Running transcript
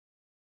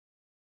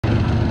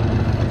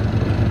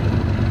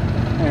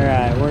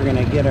we're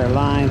gonna get our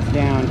lines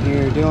down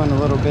here, doing a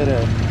little bit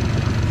of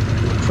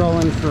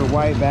trolling for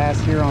white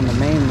bass here on the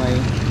main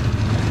lake.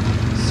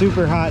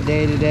 Super hot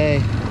day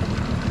today,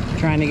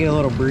 trying to get a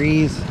little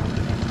breeze,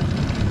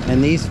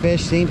 and these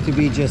fish seem to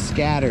be just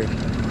scattered.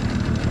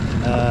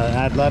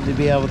 I'd love to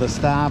be able to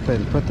stop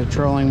and put the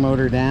trolling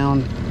motor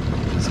down,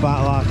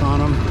 spot lock on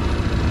them,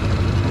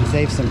 and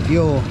save some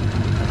fuel,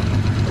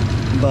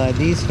 but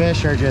these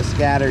fish are just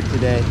scattered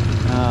today.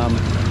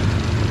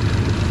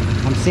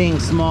 I'm seeing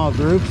small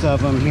groups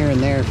of them here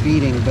and there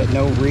feeding, but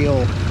no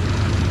real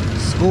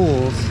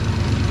schools.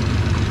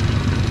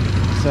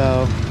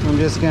 So I'm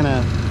just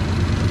gonna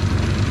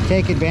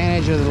take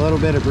advantage of the little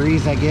bit of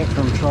breeze I get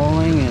from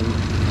trolling and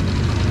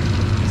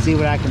see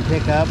what I can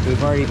pick up.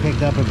 We've already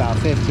picked up about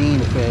 15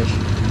 fish.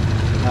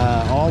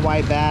 All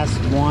white bass,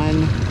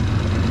 1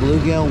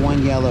 bluegill,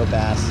 1 yellow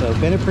bass. So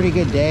been a pretty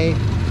good day.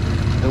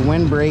 The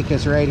windbreak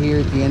is right here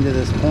at the end of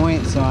this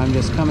point, so I'm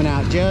just coming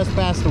out just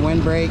past the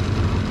windbreak,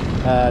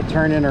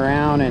 turning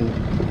around and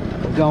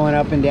going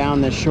up and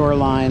down the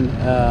shoreline,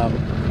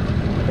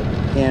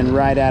 and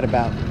right at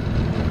about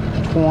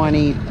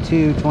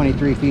 22,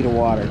 23 feet of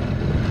water.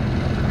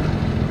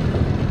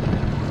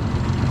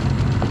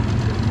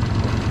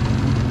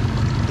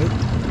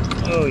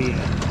 Oh yeah.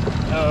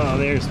 Oh,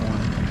 there's one.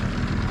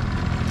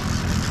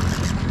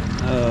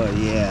 Oh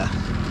yeah.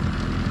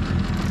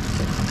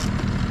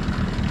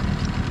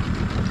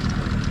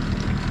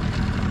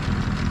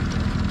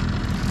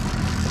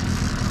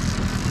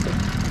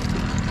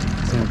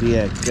 It's gonna be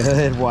a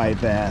good white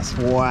bass.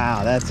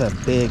 Wow, that's a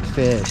big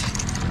fish.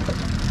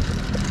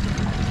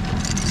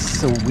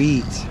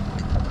 Sweet.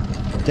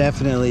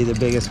 Definitely the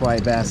biggest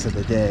white bass of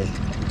the day.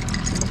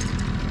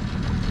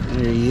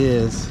 There he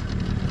is.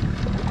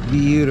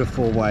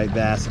 Beautiful white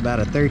bass, about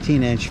a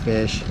 13-inch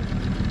fish.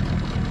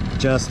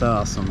 Just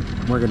awesome.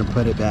 We're gonna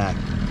put it back.